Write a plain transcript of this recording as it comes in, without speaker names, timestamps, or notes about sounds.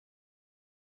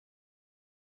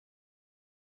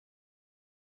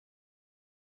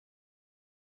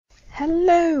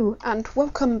Hello and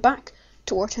welcome back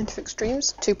to Alternative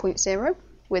Extremes 2.0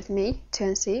 with me,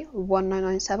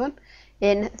 TNC1997.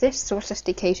 In this Source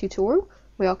SDK tutorial,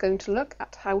 we are going to look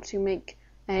at how to make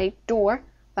a door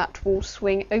that will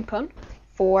swing open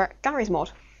for Gary's mod.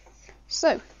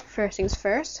 So, first things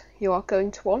first, you are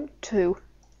going to want to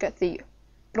get the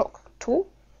block tool,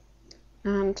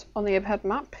 and on the overhead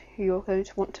map, you're going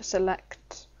to want to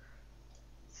select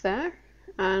there,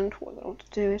 and what I want to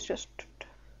do is just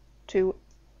to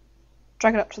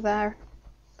drag it up to there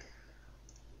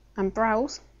and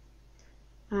browse,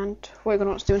 and what you're going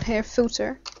to want to do in here,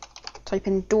 filter, type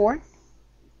in door,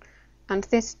 and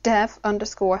this dev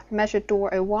underscore measure door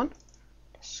 01,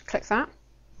 just click that,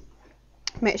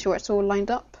 make sure it's all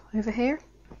lined up over here,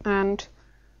 and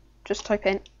just type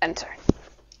in enter.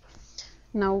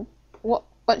 Now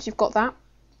once you've got that,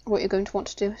 what you're going to want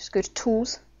to do is go to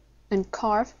tools and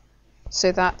carve,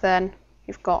 so that then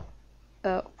you've got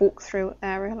a walk-through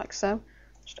area like so.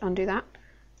 Just undo that,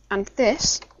 and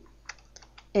this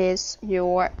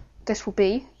will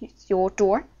be your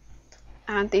door.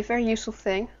 And the very useful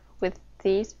thing with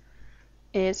these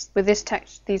is these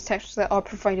textures that are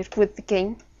provided with the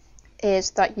game is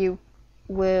that you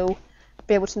will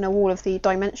be able to know all of the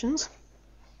dimensions.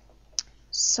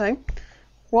 So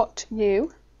what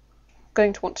you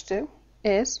going to want to do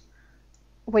is,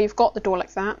 where you've got the door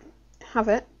like that, have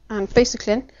it, and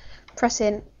basically press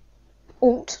in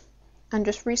Alt and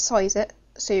just resize it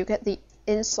so you get the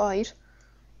inside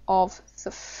of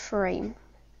the frame.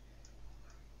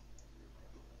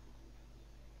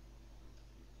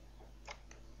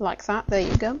 Like that, there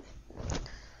you go.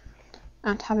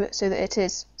 And have it so that it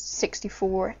is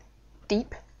 64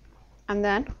 deep. And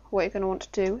then what you're going to want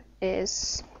to do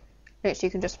is, literally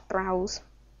you can just browse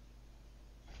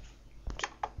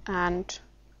and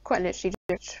quite literally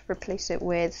just replace it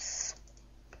with,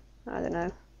 I don't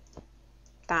know,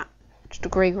 that, just a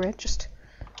grey grid, just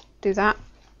do that,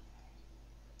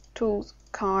 tools,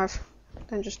 carve,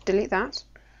 then just delete that,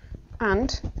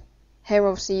 and here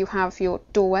obviously you have your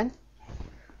doorway.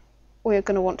 What you're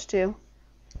going to want to do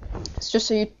is, just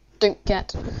so you don't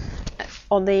get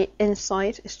on the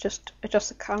inside, is just adjust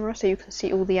the camera so you can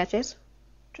see all the edges,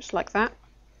 just like that.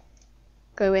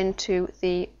 Go into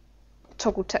the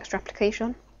toggle texture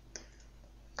application,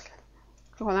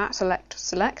 click on that,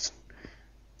 select,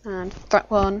 and that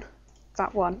one,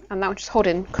 and now just hold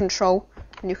in Control,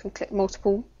 and you can click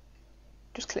multiple,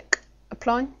 just click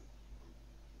apply,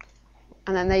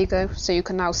 and then there you go. So you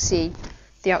can now see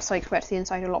the outside compared to the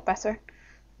inside a lot better.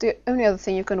 The only other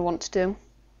thing you're going to want to do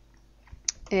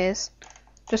is,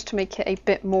 just to make it a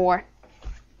bit more,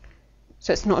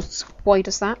 so it's not as wide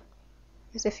as that,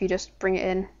 is if you just bring it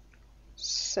in,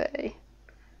 say,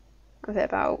 a bit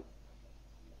about,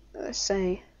 let's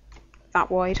say,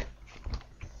 that wide.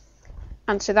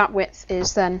 And so that width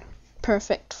is then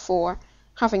perfect for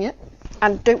having it.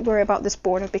 And don't worry about this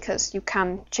border because you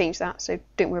can change that, so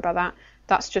don't worry about that.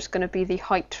 That's just going to be the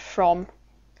height from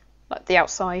like the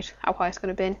outside, how high it's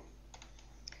going to be.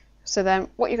 So then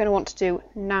what you're going to want to do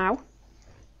now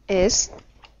is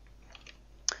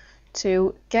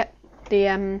to get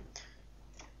the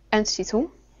entity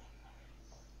tool,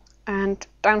 and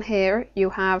down here you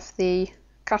have the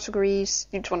categories,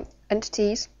 you just want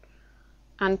entities,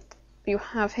 and you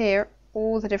have here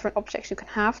all the different objects you can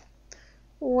have.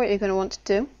 What you're going to want to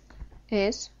do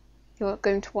is, you're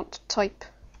going to want to type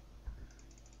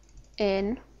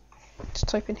in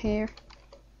here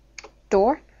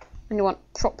door, and you want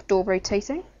prop door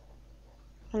rotating,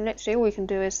 and literally all you can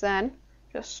do is then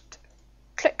just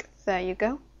click, there you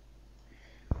go,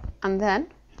 and then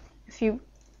if you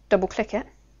double click it,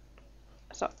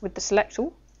 so with the select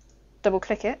tool, double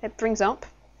click it, it brings up,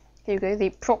 here you go,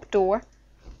 the prop door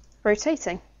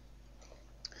rotating.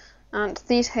 And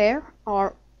these here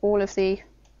are all of the,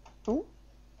 oh,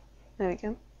 there we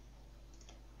go.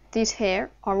 These here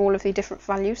are all of the different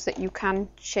values that you can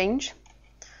change.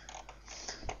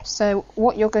 So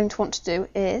what you're going to want to do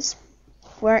is,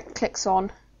 where it clicks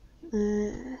on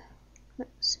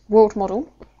world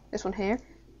model, this one here,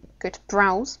 go to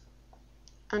browse,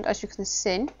 and as you can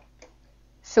see,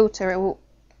 filter, it will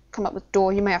come up with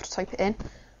door. You may have to type it in,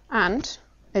 and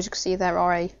as you can see, there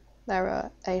are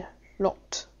a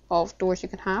lot of doors you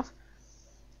can have.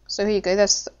 So here you go,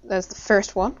 there's the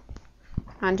first one,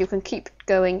 and you can keep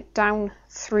going down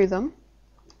through them,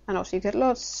 and also you get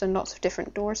lots and lots of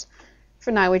different doors.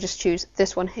 For now we just choose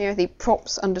this one here, the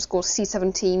props underscore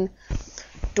C17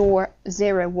 door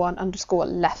 01 underscore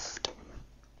left.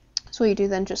 So what you do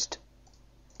then, just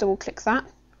double click that,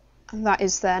 and that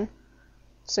is then,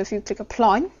 so if you click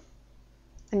apply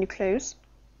and you close,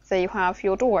 there you have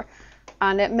your door.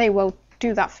 and it may well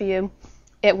do that for you.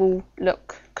 It will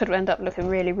could end up looking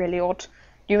really, really odd.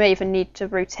 You may even need to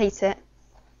rotate it,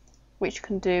 which you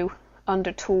can do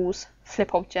under Tools,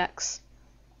 Flip Objects,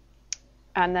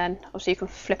 and then obviously you can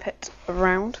flip it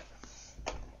around.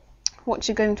 What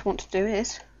you're going to want to do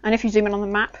is, and if you zoom in on the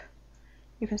map,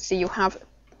 you can see you'll have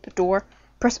the door.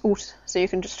 Press Alt so you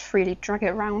can just freely drag it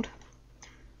around,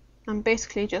 and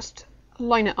basically just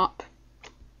line it up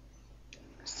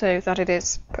so that it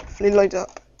is perfectly lined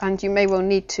up. And you may well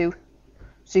need to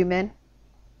zoom in,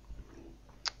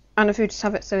 and if you just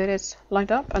have it so it is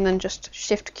lined up, and then just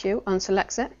Shift Q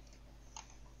unselects it.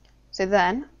 So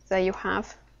then there you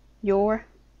have your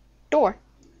door.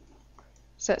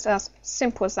 So it's as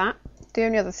simple as that. The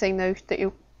only other thing though that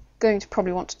you're going to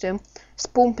probably want to do,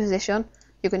 spawn position,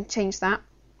 you can change that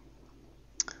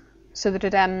so that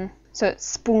it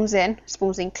spawns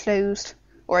in closed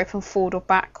or open forward or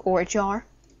back or ajar.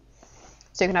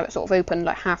 So you can have it sort of open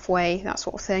like halfway, that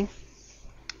sort of thing.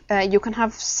 You can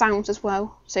have sounds as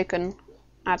well, so you can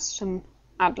add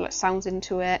like sounds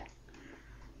into it.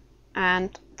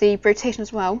 And the rotation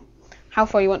as well, how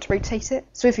far you want to rotate it.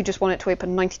 So if you just want it to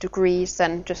open 90 degrees,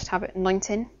 then just have it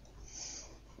 19.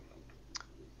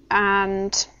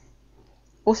 And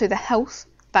also the health,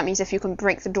 that means if you can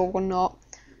break the door or not.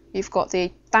 You've got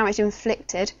the damage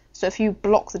inflicted, so if you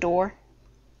block the door,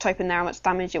 type in there how much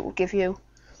damage it will give you.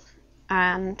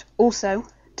 And also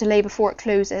delay before it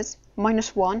closes.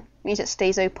 -1 means it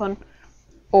stays open,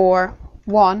 or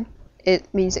 1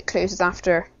 it means it closes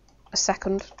after a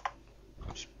second.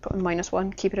 Just put in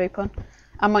 -1, keep it open.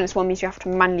 And -1 means you have to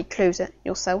manually close it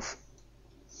yourself.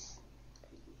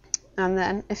 And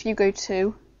then if you go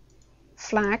to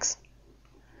flags,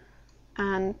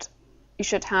 and you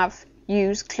should have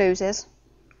use closes,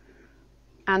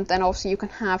 and then also you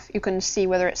can see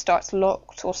whether it starts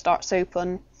locked or starts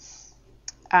open,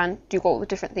 and you've got all the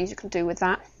different things you can do with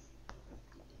that.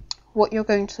 What you're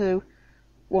going to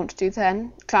want to do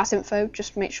then, class info,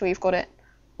 just make sure you've got it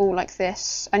all like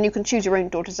this, and you can choose your own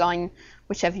door design,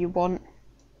 whichever you want.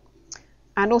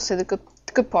 And also the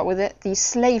good part with it, the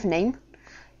slave name,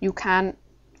 you can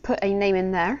put a name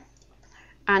in there,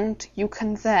 and you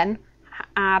can then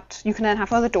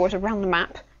have other doors around the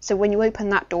map, so when you open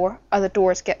that door, other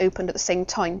doors get opened at the same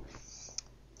time.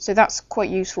 So that's quite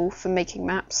useful for making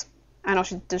maps. And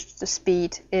also the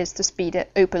speed is the speed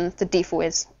it opens, the default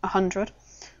is 100.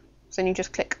 So then you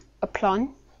just click apply,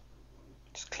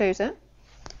 just close it,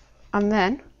 and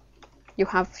then you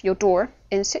have your door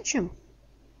in situ.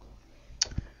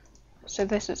 So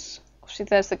this is, obviously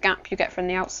there's the gap you get from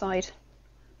the outside,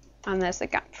 and there's the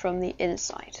gap from the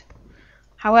inside.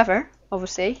 However,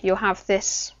 obviously you'll have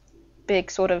this big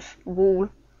sort of wall,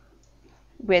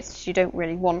 which you don't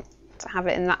really want to have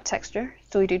it in that texture.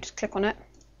 So all you do, just click on it,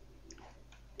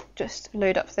 just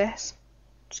load up this,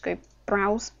 just go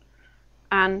browse,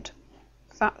 and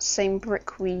that same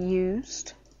brick we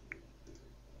used,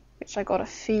 which I got a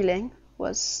feeling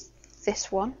was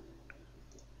this one,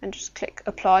 and just click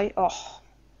apply. Oh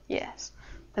yes,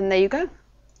 and there you go,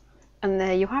 and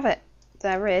there you have it.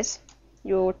 There is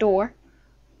your door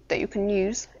that you can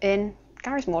use in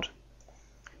Garry's Mod.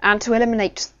 And to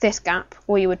eliminate this gap,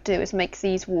 all you would do is make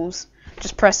these walls,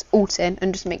 just press Alt in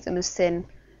and just make them as thin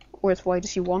or as wide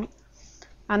as you want.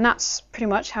 And that's pretty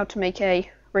much how to make a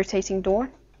rotating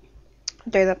door.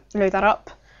 Load that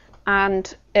up,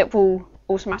 and it will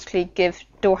automatically give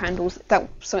door handles.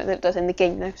 That's something that it does in the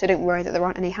game though, so don't worry that there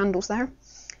aren't any handles there.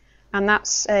 And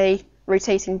that's a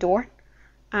rotating door.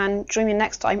 And join me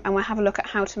next time and we'll have a look at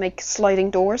how to make sliding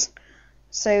doors.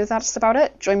 So that's about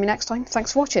it. Join me next time.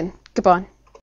 Thanks for watching. Goodbye.